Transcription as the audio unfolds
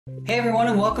Hey everyone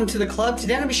and welcome to the club.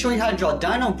 Today I'm going to be showing you how to draw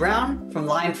Dino Brown from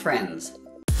Lion Friends.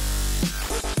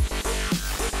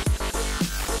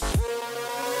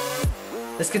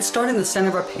 Let's get started in the center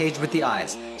of our page with the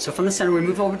eyes. So from the center we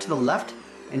move over to the left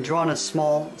and draw on a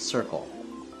small circle.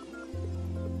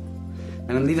 I'm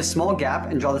going to leave a small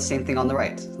gap and draw the same thing on the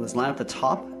right. So let's line up the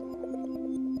top.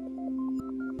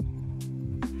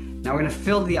 Now we're going to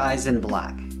fill the eyes in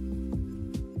black.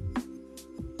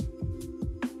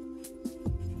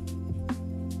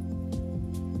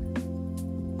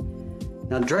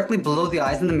 Now directly below the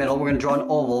eyes in the middle, we're going to draw an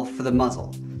oval for the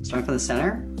muzzle. Starting from the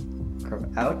center,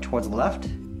 curve out towards the left,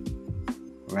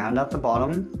 round out the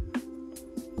bottom,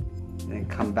 and then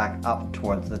come back up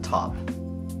towards the top.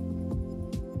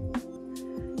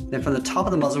 Then from the top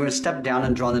of the muzzle, we're going to step down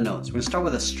and draw the nose. We're going to start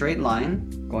with a straight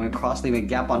line, going across, leaving a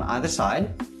gap on either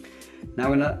side. Now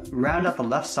we're going to round out the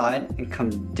left side and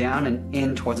come down and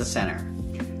in towards the center.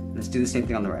 Let's do the same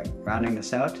thing on the right. Rounding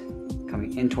this out,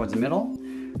 coming in towards the middle.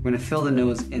 We're going to fill the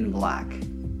nose in black.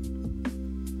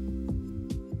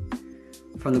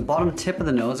 From the bottom tip of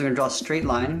the nose, we're going to draw a straight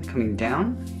line coming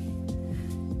down.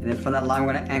 And then from that line,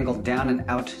 we're going to angle down and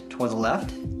out towards the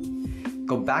left.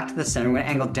 Go back to the center, we're going to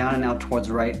angle down and out towards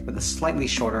the right with a slightly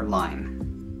shorter line.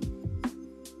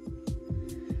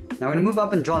 Now we're going to move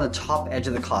up and draw the top edge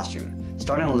of the costume.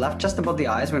 Starting on the left, just above the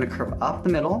eyes, we're going to curve up the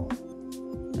middle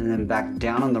and then back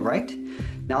down on the right.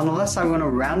 Now on the left side, we're going to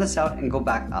round this out and go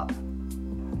back up.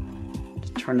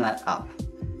 Turn that up,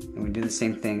 and we do the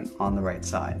same thing on the right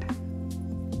side.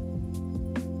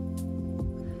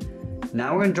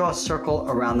 Now we're going to draw a circle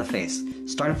around the face.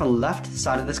 Starting from the left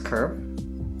side of this curve,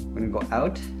 we're going to go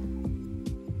out,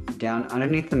 down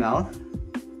underneath the mouth,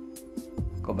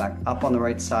 go back up on the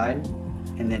right side,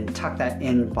 and then tuck that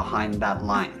in behind that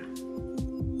line.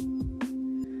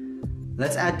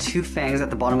 Let's add two fangs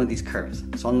at the bottom of these curves.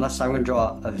 So on the left side, we're going to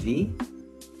draw a V,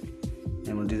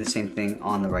 and we'll do the same thing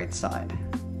on the right side.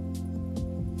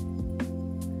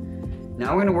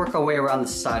 Now we're going to work our way around the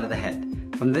side of the head.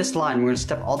 From this line, we're going to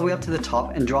step all the way up to the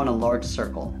top and draw in a large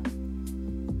circle.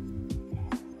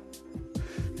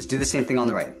 Let's do the same thing on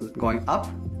the right. Going up,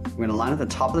 we're going to line at the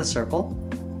top of the circle.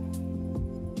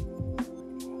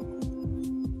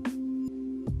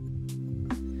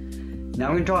 Now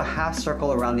we're going to draw a half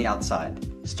circle around the outside.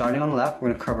 Starting on the left, we're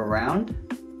going to curve around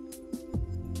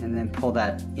and then pull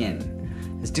that in.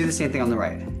 Let's do the same thing on the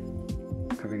right.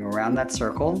 Curving around that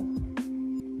circle,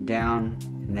 down,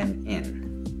 and then in.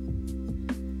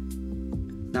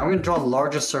 Now we're going to draw a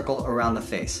larger circle around the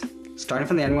face. Starting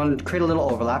from the end, we're going to create a little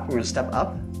overlap. We're going to step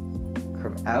up,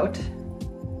 curve out,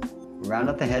 round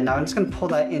up the head. Now I'm just going to pull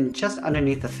that in just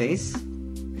underneath the face.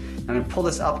 I'm going to pull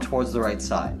this up towards the right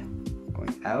side.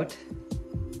 Going out,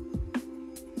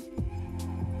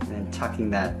 and then tucking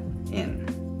that in.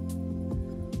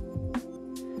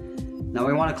 Now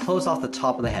we want to close off the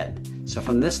top of the head. So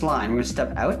from this line, we're going to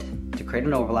step out to create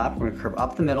an overlap. We're going to curve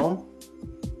up the middle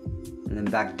and then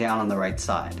back down on the right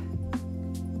side.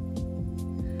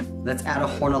 Let's add a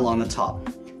horn along the top.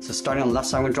 So starting on the left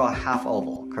side, we're going to draw a half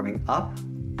oval, curving up,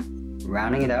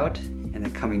 rounding it out, and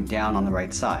then coming down on the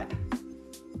right side.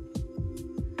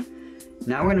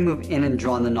 Now we're going to move in and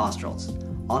draw in the nostrils.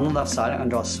 On the left side, I'm going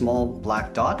to draw a small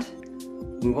black dot,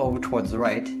 move over towards the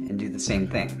right, and do the same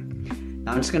thing.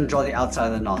 Now I'm just going to draw the outside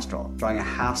of the nostril, drawing a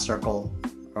half circle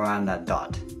around that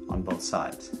dot on both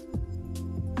sides.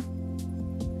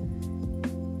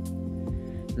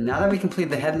 Now that we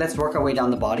completed the head, let's work our way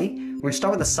down the body. We're going to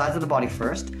start with the sides of the body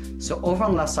first. So over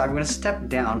on the left side, we're going to step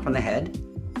down from the head,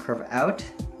 curve out,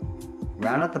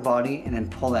 round out the body, and then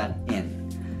pull that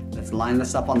in. Let's line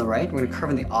this up on the right. We're going to curve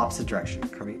in the opposite direction,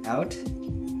 curving out,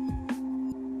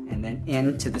 and then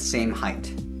in to the same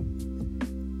height.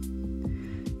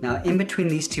 Now in between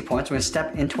these 2 points, we're going to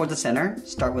step in towards the center,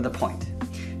 start with a point.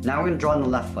 Now we're going to draw on the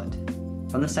left foot.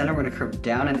 From the center, we're going to curve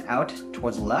down and out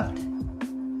towards the left.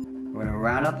 We're going to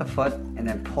round out the foot and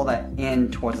then pull that in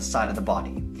towards the side of the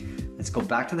body. Let's go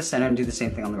back to the center and do the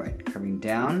same thing on the right. Curving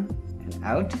down and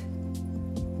out,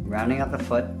 rounding out the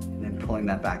foot, and then pulling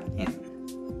that back in.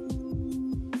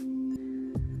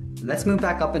 Let's move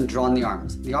back up and draw on the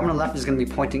arms. The arm on the left is going to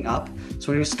be pointing up, so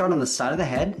we're going to start on the side of the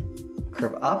head,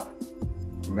 curve up,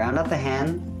 round out the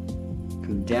hand,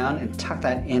 come down and tuck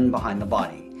that in behind the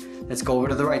body. Let's go over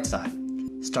to the right side.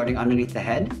 Starting underneath the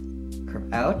head,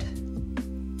 curve out,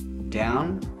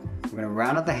 down, we're going to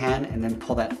round out the hand and then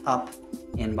pull that up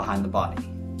in behind the body.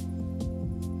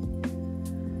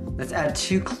 Let's add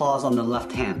two claws on the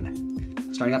left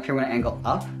hand. Starting up here, we're going to angle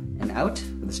up and out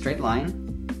with a straight line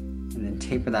and then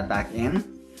taper that back in.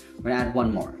 We're going to add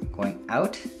one more, going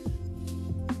out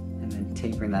and then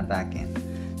tapering that back in.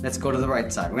 Let's go to the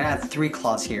right side. We're gonna add 3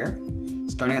 claws here.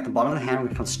 Starting at the bottom of the hand, we're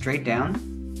gonna come straight down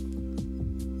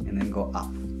and then go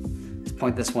up. Let's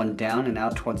point this one down and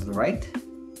out towards the right.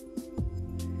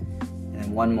 And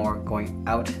then one more going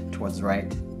out towards the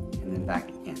right and then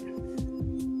back in.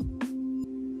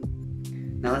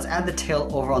 Now let's add the tail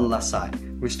over on the left side.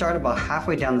 We start about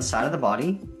halfway down the side of the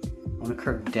body. I'm gonna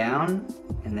curve down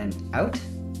and then out.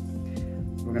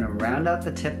 We're gonna round out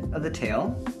the tip of the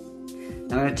tail.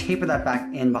 Now I'm gonna taper that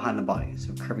back in behind the body.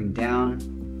 So curving down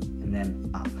and then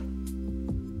up.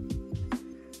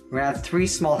 We're gonna add 3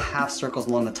 small half circles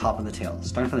along the top of the tail.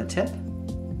 Starting from the tip,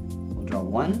 we'll draw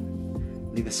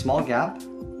 1, leave a small gap,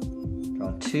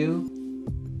 draw 2,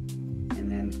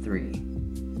 and then 3.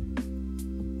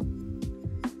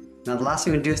 Now the last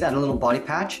thing we're gonna do is add a little body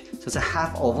patch. So it's a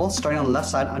half oval, starting on the left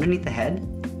side underneath the head.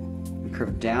 We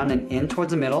curve down and in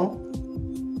towards the middle,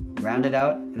 round it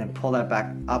out, and then pull that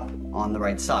back up on the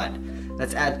right side.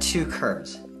 Let's add 2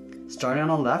 curves. Starting on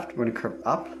the left, we're gonna curve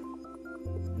up,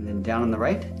 and then down on the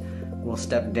right. We'll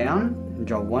step down and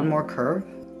draw 1 more curve.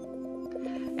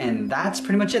 And that's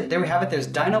pretty much it. There we have it. There's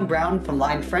Dino Brown from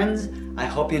Lion Friends. I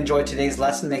hope you enjoyed today's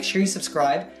lesson. Make sure you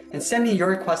subscribe and send me your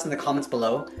requests in the comments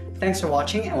below. Thanks for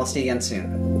watching, and we'll see you again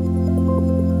soon.